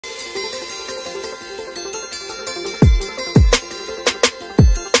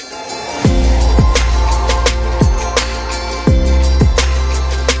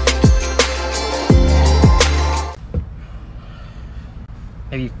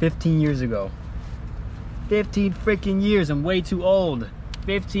maybe 15 years ago. 15 freaking years, I'm way too old.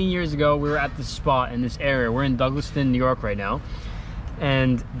 15 years ago, we were at this spot in this area. We're in Douglaston, New York right now.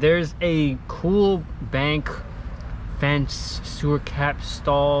 And there's a cool bank, fence, sewer cap,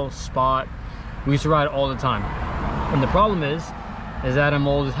 stall, spot. We used to ride all the time. And the problem is that I'm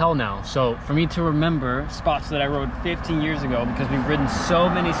old as hell now. So for me to remember spots that I rode 15 years ago, because we've ridden so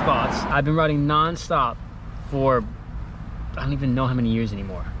many spots, I've been riding non-stop for, I don't even know how many years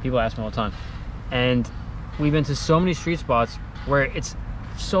anymore. People ask me all the time. And we've been to so many street spots where it's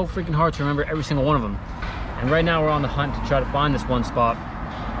so freaking hard to remember every single one of them. And right now we're on the hunt to try to find this one spot.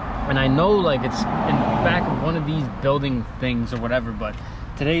 And I know like it's in the back of one of these building things or whatever, but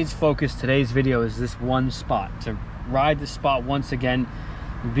today's focus, today's video is this one spot. To ride this spot once again,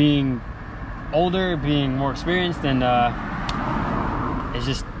 being older, being more experienced, and it's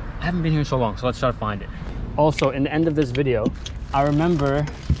just, I haven't been here so long, so let's try to find it. Also, in the end of this video, I remember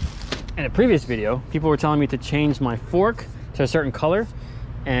in a previous video, people were telling me to change my fork to a certain color,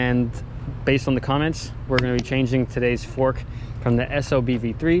 and based on the comments, we're going to be changing today's fork from the SOB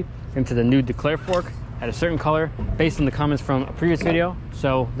V3 into the new Declare fork at a certain color based on the comments from a previous video.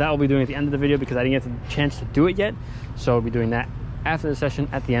 So that will be doing at the end of the video because I didn't get the chance to do it yet. So we'll be doing that after the session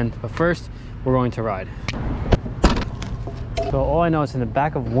at the end. But first, we're going to ride. So all I know is in the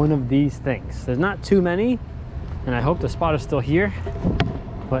back of one of these things. There's not too many, and I hope the spot is still here.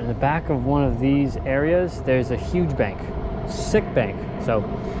 But in the back of one of these areas, there's a huge bank, sick bank. So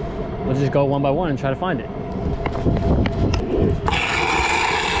we'll just go one by one and try to find it.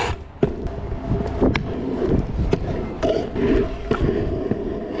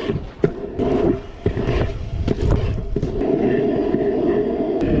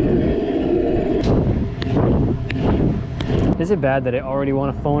 Is it bad that I already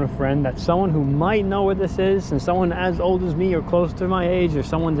want to phone a friend, that someone who might know what this is, and someone as old as me or close to my age, or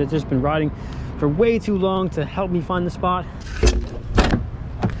someone that's just been riding for way too long to help me find the spot?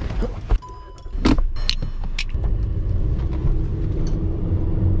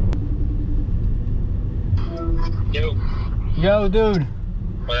 Yo, dude.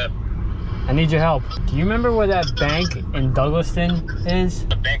 What up? I need your help. Do you remember where that bank in Douglaston is?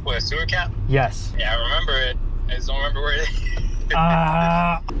 The bank with a sewer cap? Yes. Yeah, I remember it. I just don't remember where it is.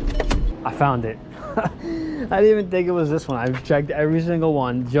 I found it. I didn't even think it was this one. I've checked every single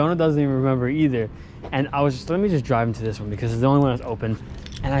one. Jonah doesn't even remember either. And I was just, let me just drive into this one because it's the only one that's open.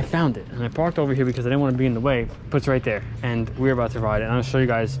 And I found it. And I parked over here because I didn't want to be in the way. But it's right there. And we're about to ride it. And I'll show you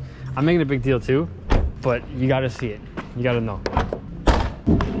guys. I'm making a big deal too, but you got to see it. You got to know.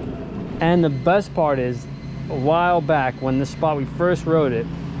 And the best part is, a while back when the spot we first rode it,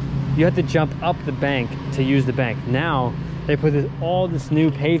 you had to jump up the bank to use the bank. Now they put all this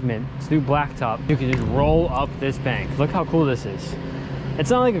new pavement, this new blacktop. You can just roll up this bank. Look how cool this is. It's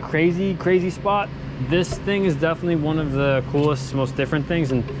not like a crazy spot. This thing is definitely one of the coolest, most different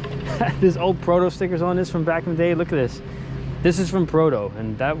things. And there's old Proto stickers on this from back in the day. Look at this. This is from Proto,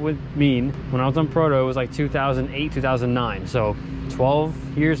 and that would mean when I was on Proto, it was like 2008, 2009. So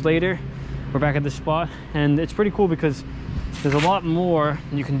 12 years later, we're back at this spot, and it's pretty cool because there's a lot more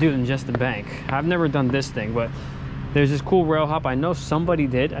you can do than just the bank. I've never done this thing, but there's this cool rail hop. I know somebody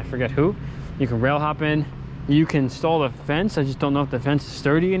did, I forget who. You can rail hop in, you can stall the fence. I just don't know if the fence is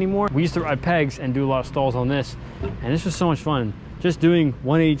sturdy anymore. We used to ride pegs and do a lot of stalls on this, and this was so much fun. Just doing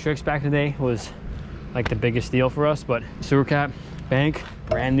 180 tricks back in the day was like the biggest deal for us. But sewer cap, bank,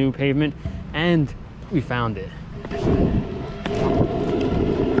 brand new pavement, and we found it.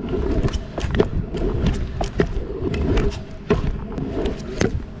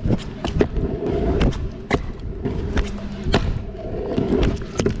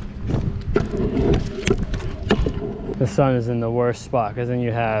 The sun is in the worst spot because then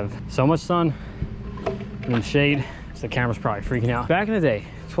you have so much sun and then shade, so the camera's probably freaking out. Back in the day,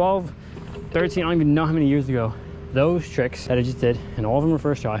 12, 13, I don't even know how many years ago, those tricks that I just did, and all of them were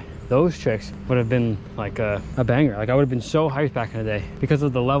first try, those tricks would have been like a banger. Like I would have been so hyped back in the day because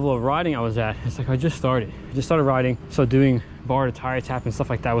of the level of riding I was at. It's like I just started riding, so doing bar to tire tap and stuff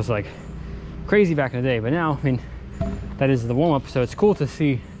like that was like crazy back in the day. But now, I mean, that is the warm-up, so it's cool to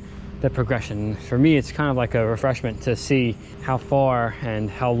see the progression. For me, it's kind of like a refreshment to see how far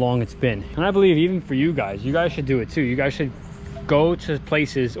and how long it's been. And I believe even for you guys should do it too. You guys should go to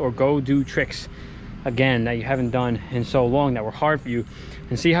places or go do tricks again that you haven't done in so long, that were hard for you,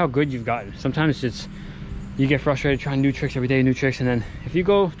 and see how good you've gotten. Sometimes it's, you get frustrated trying new tricks every day, new tricks, and then if you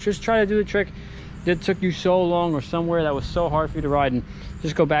go just try to do the trick that took you so long or somewhere that was so hard for you to ride, and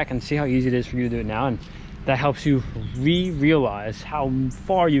just go back and see how easy it is for you to do it now, and that helps you realize how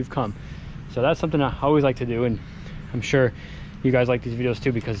far you've come. So that's something I always like to do, and I'm sure you guys like these videos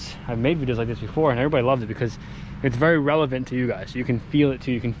too, because I've made videos like this before and everybody loves it because it's very relevant to you guys. You can feel it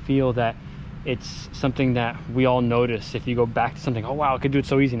too. You can feel that it's something that we all notice if you go back to something. Oh wow, I could do it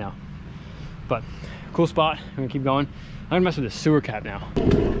so easy now. But cool spot. I'm gonna keep going. I'm gonna mess with the sewer cap now.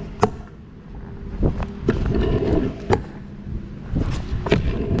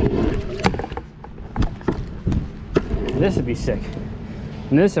 This would be sick.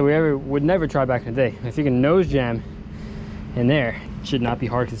 And this we would never try back in the day. If you can nose jam in there, it should not be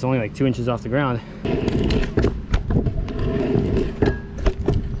hard because it's only like 2 inches off the ground.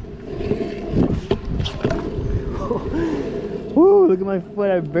 Woo, look at my foot,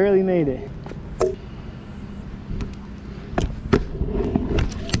 I barely made it.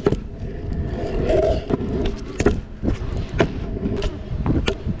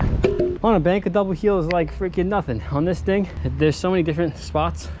 On a bank, a double heel is like freaking nothing. On this thing, there's so many different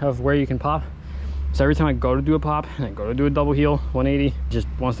spots of where you can pop. So every time I go to do a pop and I go to do a double heel 180, just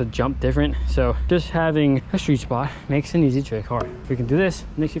wants to jump different. So just having a street spot makes an easy trick hard. If we can do this,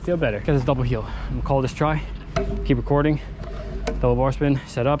 it makes you feel better. Because it's double heel. I'm gonna call this try, keep recording, double bar spin,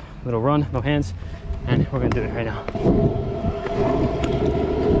 set up, little run, no hands, and we're gonna do it right now.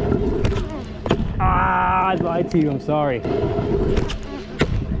 Ah, I lied to you, I'm sorry.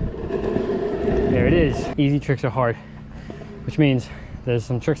 There it is. Easy tricks are hard, which means there's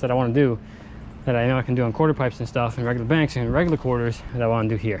some tricks that I want to do that I know I can do on quarter pipes and stuff and regular banks and regular quarters that I want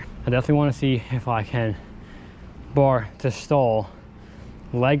to do here. I definitely want to see if I can bar to stall,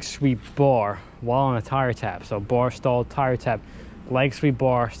 leg sweep bar while on a tire tap. So bar, stall, tire tap, leg sweep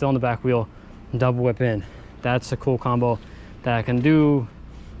bar, still on the back wheel, double whip in. That's a cool combo that I can do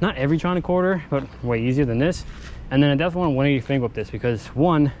not every try and quarter, but way easier than this. And then I definitely want to 180 finger whip this because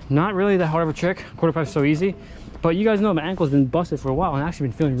one, not really that hard of a trick. Quarter pipe's so easy, but you guys know my ankle's been busted for a while and I've actually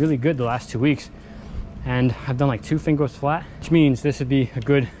been feeling really good the last 2 weeks. And I've done like 2 finger whips flat, which means this would be a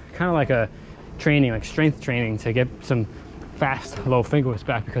good, kind of like a training, like strength training to get some fast, low finger whips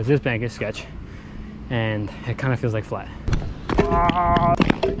back because this bank is sketch and it kind of feels like flat.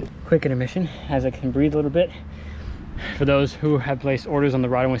 Quick intermission as I can breathe a little bit. For those who have placed orders on the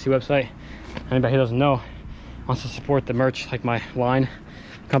Ride NYC website, anybody who doesn't know, wants to support the merch, like my line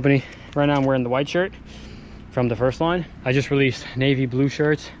company. Right now I'm wearing the white shirt from the first line. I just released navy blue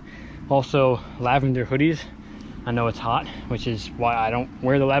shirts, also lavender hoodies. I know it's hot, which is why I don't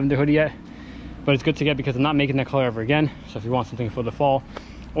wear the lavender hoodie yet, but it's good to get because I'm not making that color ever again. So if you want something for the fall,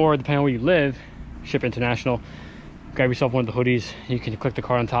 or depending on where you live, ship international, grab yourself one of the hoodies. You can click the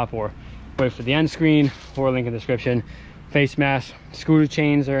card on top or wait for the end screen or link in the description. Face masks, scooter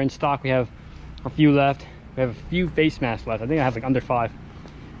chains are in stock. We have a few left. We have a few face masks left. I think I have like under 5,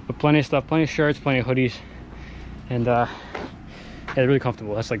 but plenty of stuff, plenty of shirts, plenty of hoodies, and yeah, they're really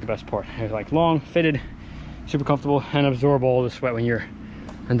comfortable. That's like the best part. They're like long, fitted, super comfortable, and absorb all the sweat when you're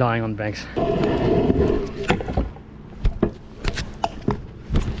undying on the banks.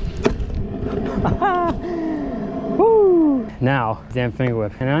 Woo! Now, damn finger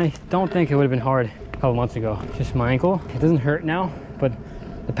whip, and I don't think it would have been hard a couple months ago. Just my ankle. It doesn't hurt now, but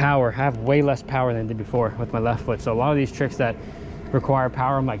the power, I have way less power than I did before with my left foot. So a lot of these tricks that require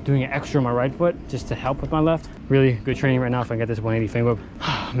power, I'm like doing it extra on my right foot just to help with my left. Really good training right now if I can get this 180 finger whip.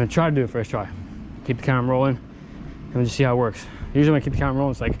 I'm gonna try to do it first try. Keep the camera rolling and we'll just see how it works. Usually when I keep the camera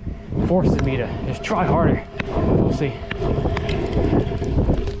rolling, it's like forces me to just try harder. We'll see.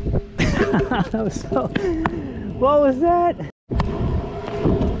 That was so, what was that?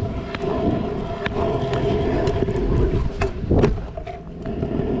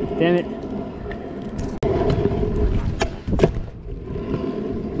 Damn it.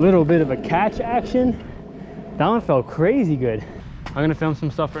 Little bit of a catch action. That one felt crazy good. I'm gonna film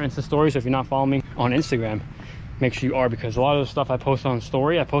some stuff for Insta stories. So if you're not following me on Instagram, make sure you are, because a lot of the stuff I post on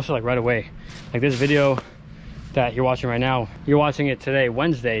story, I post it like right away. Like this video that you're watching right now, you're watching it today,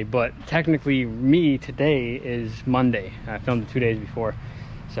 Wednesday, but technically me today is Monday. I filmed it 2 days before.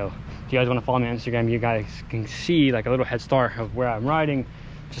 So if you guys want to follow me on Instagram, you guys can see like a little head start of where I'm riding,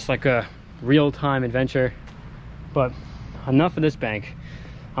 just like a real-time adventure. But enough of this bank.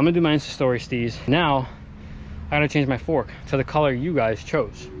 I'm gonna do my Insta story steez. Now I gotta change my fork to the color you guys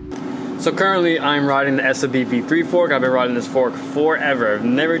chose. So currently I'm riding the SOB V3 fork. I've been riding this fork forever. I've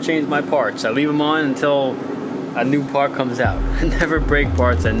never changed my parts. I leave them on until a new part comes out. I never break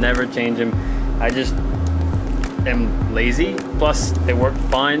parts, I never change them. I just am lazy. Plus they work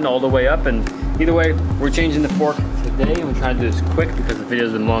fine all the way up, and either way, we're changing the fork today, and we're trying to do this quick because the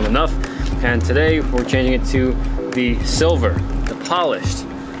video's been long enough. And today we're changing it to the silver, the polished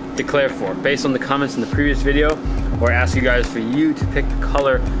declare fork. Based on the comments in the previous video, we're asking you guys for you to pick the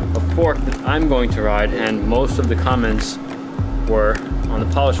color of fork that I'm going to ride, and most of the comments were on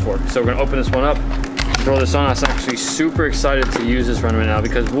the polished fork. So we're gonna open this one up, throw this on. I'm actually super excited to use this run right now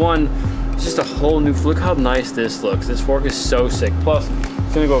because one, it's just a whole new, look how nice this looks. This fork is so sick. Plus,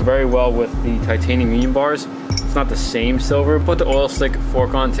 it's gonna go very well with the titanium union bars. It's not the same silver. Put the oil slick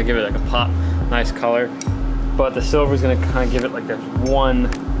fork on to give it like a pop, nice color. But the silver is gonna kind of give it like that one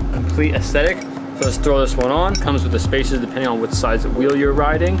complete aesthetic. So let's throw this one on. Comes with the spacers depending on which size wheel you're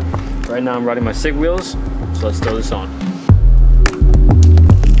riding. Right now I'm riding my SIG wheels, so let's throw this on.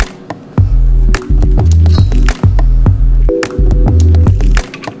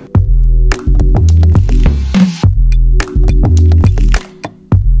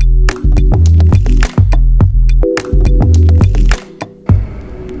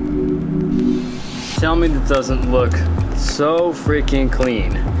 Tell me that doesn't look so freaking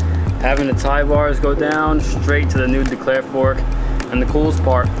clean. Having the tie bars go down straight to the new declare fork. And the coolest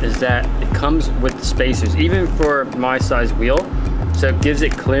part is that it comes with the spacers, even for my size wheel. So it gives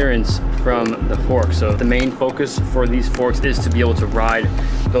it clearance from the fork. So the main focus for these forks is to be able to ride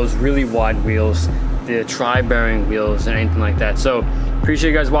those really wide wheels, the tri-bearing wheels and anything like that. So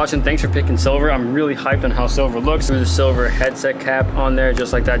appreciate you guys watching. Thanks for picking silver. I'm really hyped on how silver looks. There's a silver headset cap on there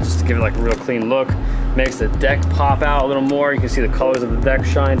just like that, just to give it like a real clean look. Makes the deck pop out a little more. You can see the colors of the deck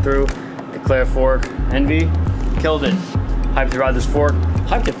shine through. Declare fork, Envy, killed it. Hyped to ride this fork.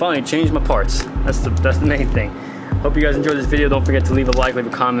 Hyped to finally change my parts. That's the main thing. Hope you guys enjoyed this video. Don't forget to leave a like, leave a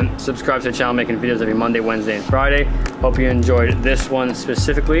comment, subscribe to the channel, making videos every Monday, Wednesday, and Friday. Hope you enjoyed this one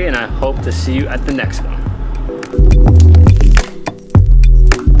specifically, and I hope to see you at the next one.